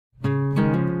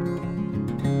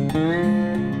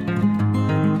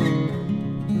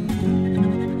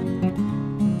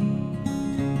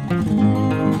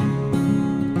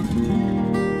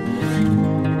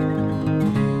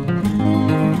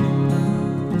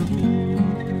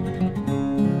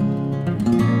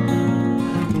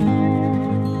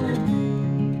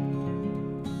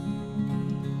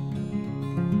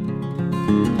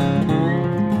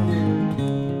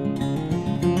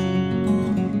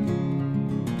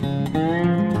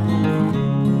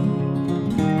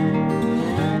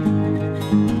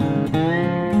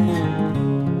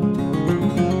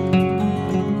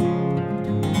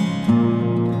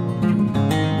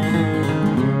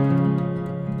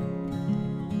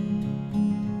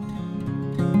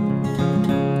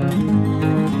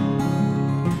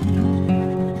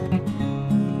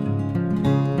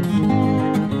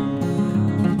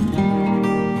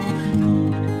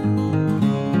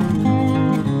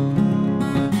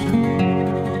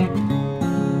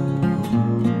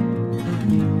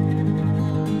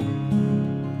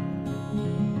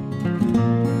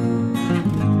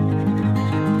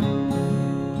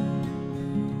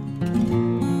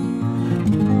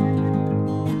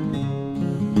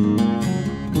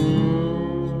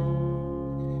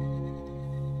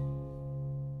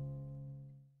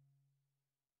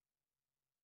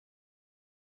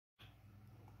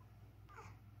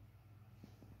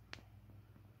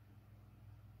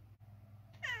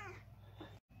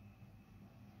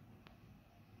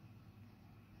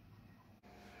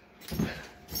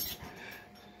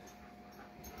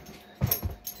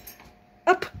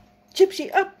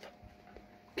Gypsy, up.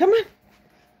 Come on.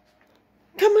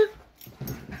 Come on.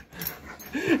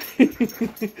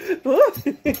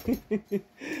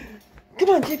 Come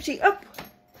on, Gypsy, up.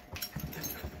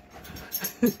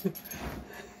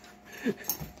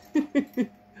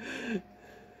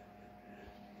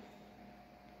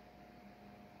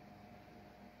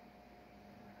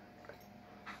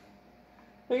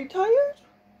 Are you tired?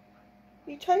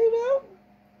 You tired out?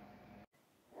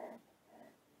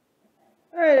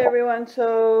 Alright everyone,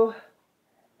 so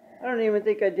I don't even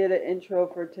think I did an intro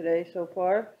for today so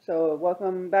far. So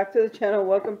welcome back to the channel.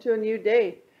 Welcome to a new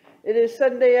day. It is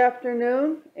Sunday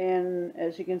afternoon, and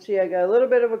as you can see, I got a little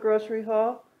bit of a grocery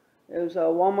haul. It was a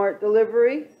Walmart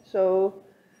delivery, so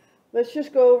let's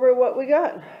just go over what we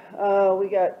got. We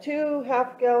got 2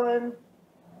 half-gallon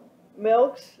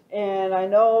milks, and I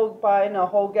know buying a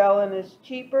whole gallon is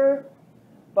cheaper,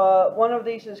 but one of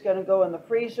these is going to go in the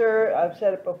freezer. I've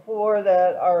said it before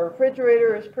that our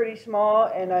refrigerator is pretty small,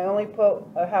 and I only put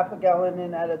a half a gallon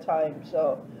in at a time,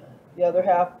 so the other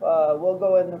half will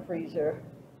go in the freezer.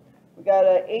 We got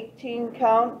a 18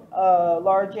 count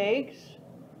large eggs.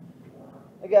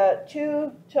 I got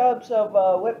 2 tubs of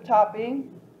whipped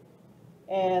topping,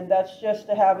 and that's just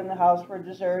to have in the house for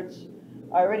desserts.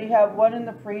 I already have 1 in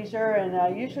the freezer, and I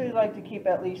usually like to keep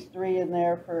at least 3 in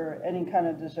there for any kind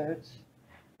of desserts.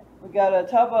 We got a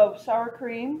tub of sour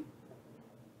cream,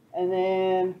 and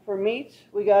then for meats,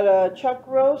 we got a chuck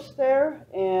roast there,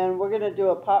 and we're going to do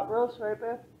a pot roast, right,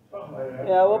 Beth?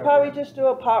 Yeah, we'll probably just do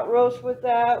a pot roast with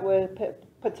that, with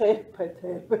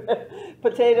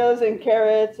potatoes and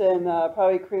carrots, and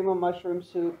probably cream of mushroom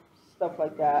soup, stuff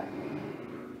like that.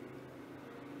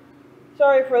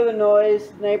 Sorry for the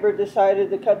noise. Neighbor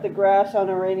decided to cut the grass on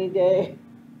a rainy day.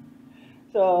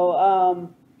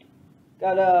 So,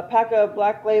 got a pack of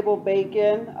Black Label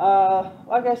bacon.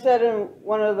 Like I said in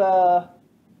one of the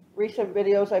recent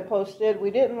videos I posted,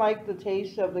 we didn't like the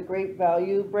taste of the Great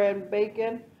Value brand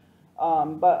bacon,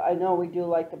 but I know we do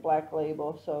like the Black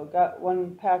Label. So got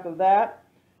 1 pack of that,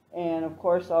 and of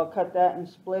course I'll cut that and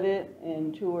split it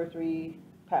in 2 or 3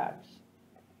 packs.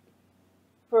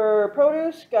 For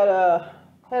produce, got a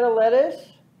head of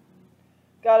lettuce.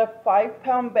 Got a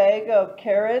 5-pound bag of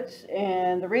carrots,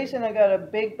 and the reason I got a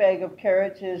big bag of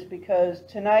carrots is because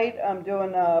tonight I'm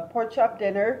doing a pork chop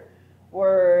dinner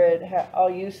where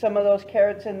I'll use some of those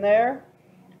carrots in there,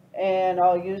 and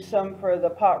I'll use some for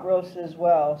the pot roast as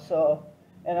well. So,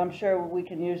 and I'm sure we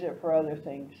can use it for other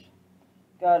things.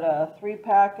 Got a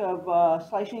 3-pack of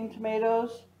slicing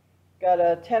tomatoes. Got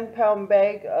a 10-pound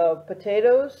bag of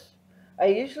potatoes. I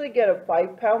usually get a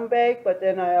 5-pound bag, but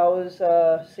then I always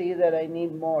see that I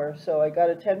need more. So I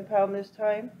got a 10-pound this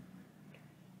time.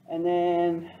 And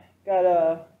then got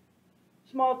a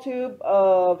small tube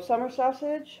of summer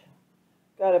sausage.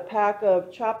 Got a pack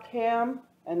of chopped ham,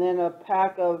 and then a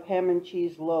pack of ham and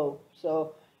cheese loaf.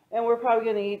 So, and we're probably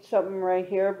going to eat something right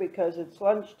here because it's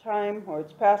lunchtime, or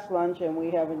it's past lunch, and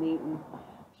we haven't eaten.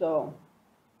 So,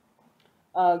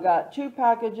 got 2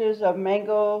 packages of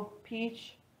mango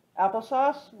peach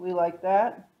applesauce. We like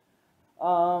that.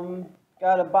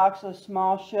 Got a box of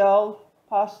small shell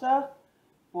pasta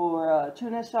for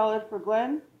tuna salad for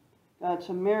Glenn. Got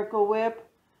some Miracle Whip.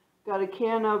 Got a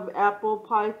can of apple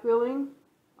pie filling.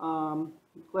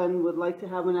 Glenn would like to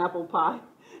have an apple pie.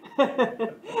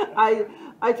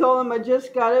 I told him I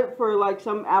just got it for like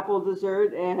some apple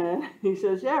dessert, and he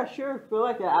says, yeah, sure, feel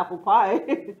like an apple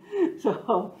pie.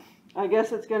 So I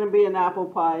guess it's going to be an apple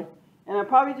pie. And I'm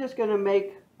probably just going to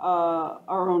make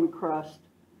our own crust.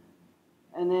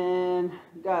 And then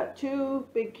got 2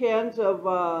 big cans of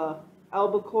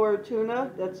albacore tuna.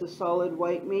 That's a solid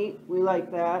white meat. We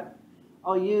like that.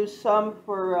 I'll use some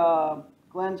for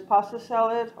Glenn's pasta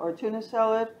salad or tuna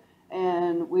salad,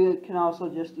 and we can also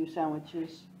just do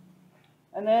sandwiches.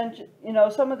 And then, you know,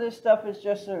 some of this stuff is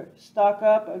just a stock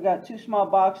up. I got 2 small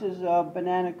boxes of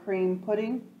banana cream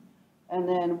pudding. And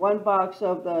then 1 box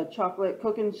of the chocolate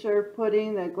cook and serve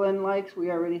pudding that Glenn likes. We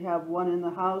already have 1 in the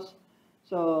house,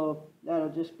 so that'll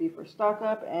just be for stock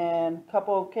up. And a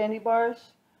couple of candy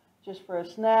bars, just for a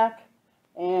snack.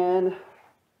 And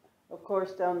of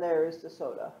course down there is the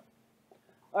soda.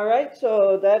 Alright,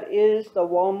 so that is the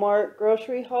Walmart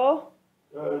grocery haul.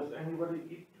 Does anybody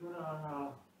eat tuna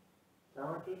on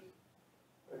sandwiches?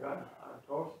 Like on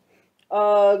toast?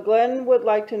 Glenn would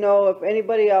like to know if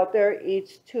anybody out there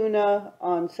eats tuna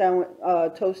on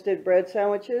toasted bread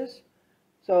sandwiches.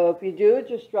 So if you do,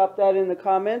 just drop that in the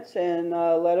comments and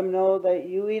let him know that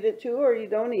you eat it too or you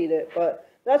don't eat it. But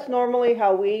that's normally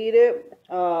how we eat it.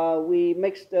 We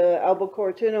mix the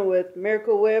albacore tuna with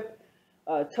Miracle Whip,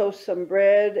 toast some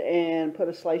bread, and put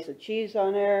a slice of cheese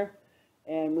on there.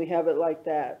 and we have it like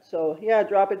that. So yeah,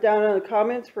 drop it down in the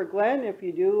comments for Glenn if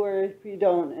you do or if you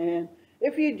don't. And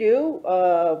if you do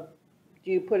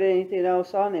you put anything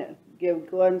else on it? Give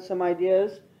Glenn some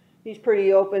ideas. He's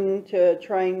pretty open to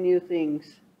trying new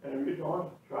things. And if you don't,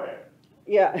 try it.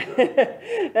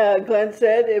 Yeah. Glenn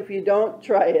said, if you don't,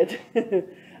 try it.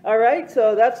 All right,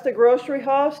 so that's the grocery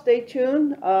haul. Stay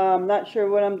tuned. I'm not sure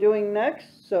what I'm doing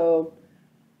next, so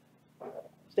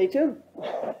stay tuned.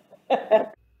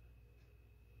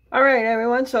 All right,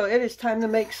 everyone, so it is time to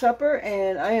make supper,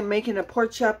 and I am making a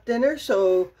pork chop dinner.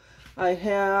 So I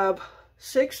have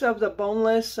 6 of the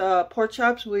boneless pork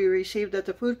chops we received at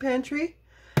the food pantry.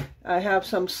 I have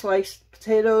some sliced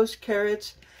potatoes,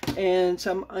 carrots, and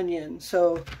some onions.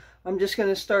 So I'm just going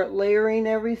to start layering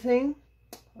everything.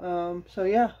 So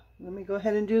yeah, let me go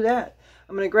ahead and do that.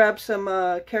 I'm going to grab some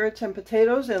carrots and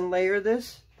potatoes and layer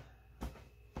this.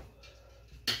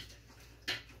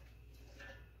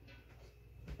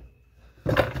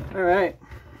 All right.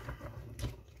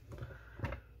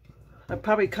 I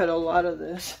probably cut a lot of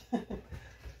this.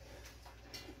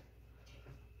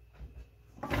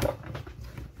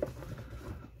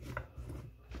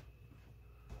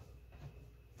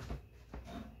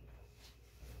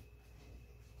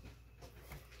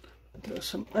 Throw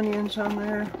some onions on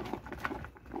there.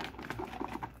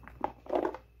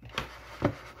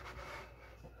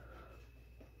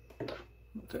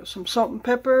 Throw some salt and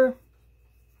pepper.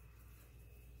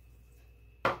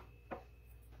 Throw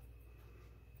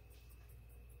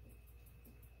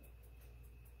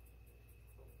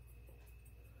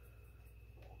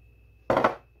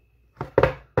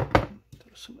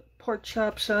some pork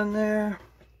chops on there.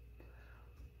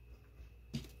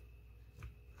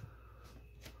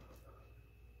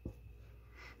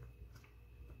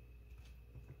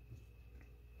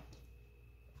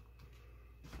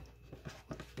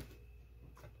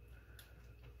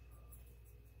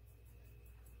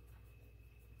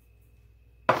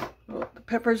 Oh, the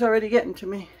pepper's already getting to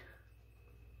me.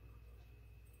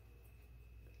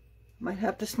 Might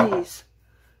have to sneeze.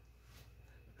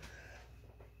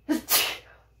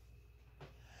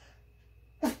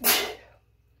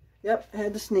 Yep, I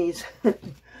had to sneeze. Just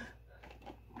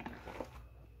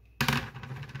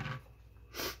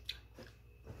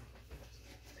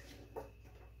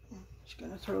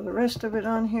gonna throw the rest of it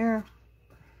on here.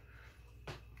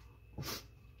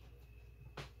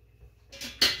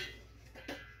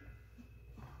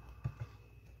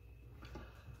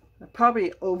 I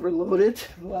probably overloaded,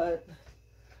 but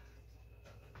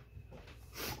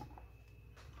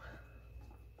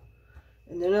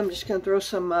and then I'm just going to throw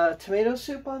some tomato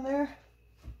soup on there.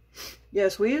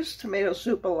 Yes, we use tomato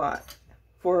soup a lot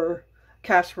for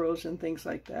casseroles and things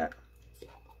like that.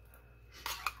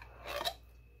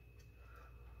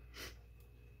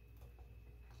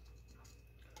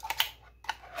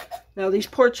 Now these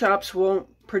pork chops won't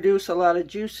produce a lot of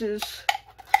juices,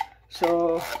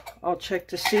 so I'll check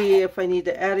to see if I need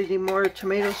to add any more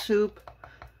tomato soup.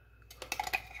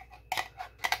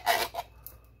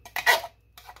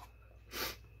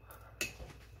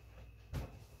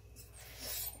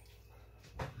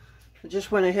 I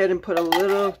just went ahead and put a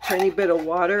little tiny bit of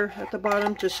water at the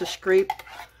bottom just to scrape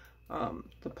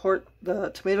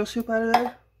the tomato soup out of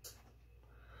there.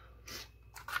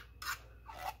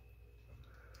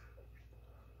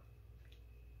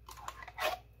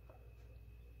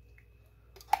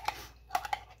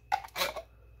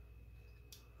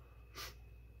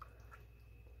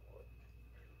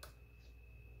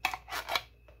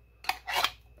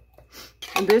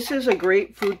 And this is a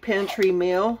great food pantry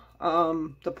meal.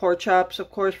 The pork chops,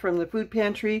 of course, from the food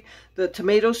pantry. The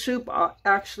tomato soup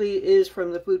actually is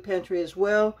from the food pantry as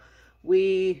well.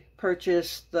 We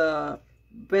purchased the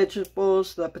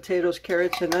vegetables, the potatoes,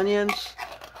 carrots, and onions.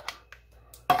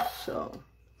 So,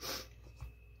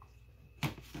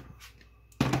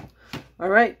 all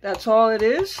right, that's all it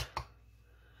is.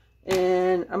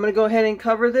 And I'm going to go ahead and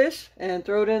cover this and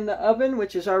throw it in the oven,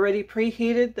 which is already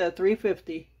preheated to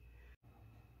 350.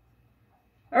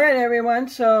 All right, everyone,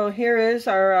 so here is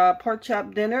our pork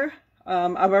chop dinner.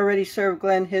 I've already served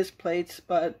Glenn his plates,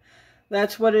 but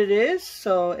that's what it is.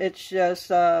 So it's just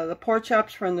the pork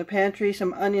chops from the pantry,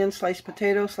 some onions, sliced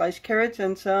potatoes, sliced carrots,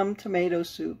 and some tomato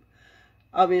soup.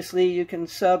 Obviously, you can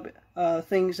sub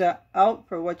things out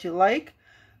for what you like,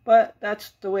 but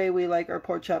that's the way we like our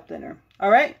pork chop dinner. All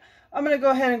right, I'm going to go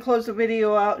ahead and close the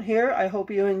video out here. I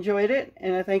hope you enjoyed it,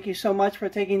 and I thank you so much for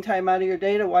taking time out of your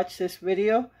day to watch this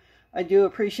video. I do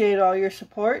appreciate all your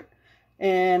support.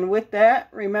 And with that,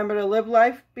 remember to live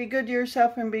life, be good to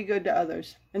yourself, and be good to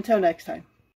others. Until next time.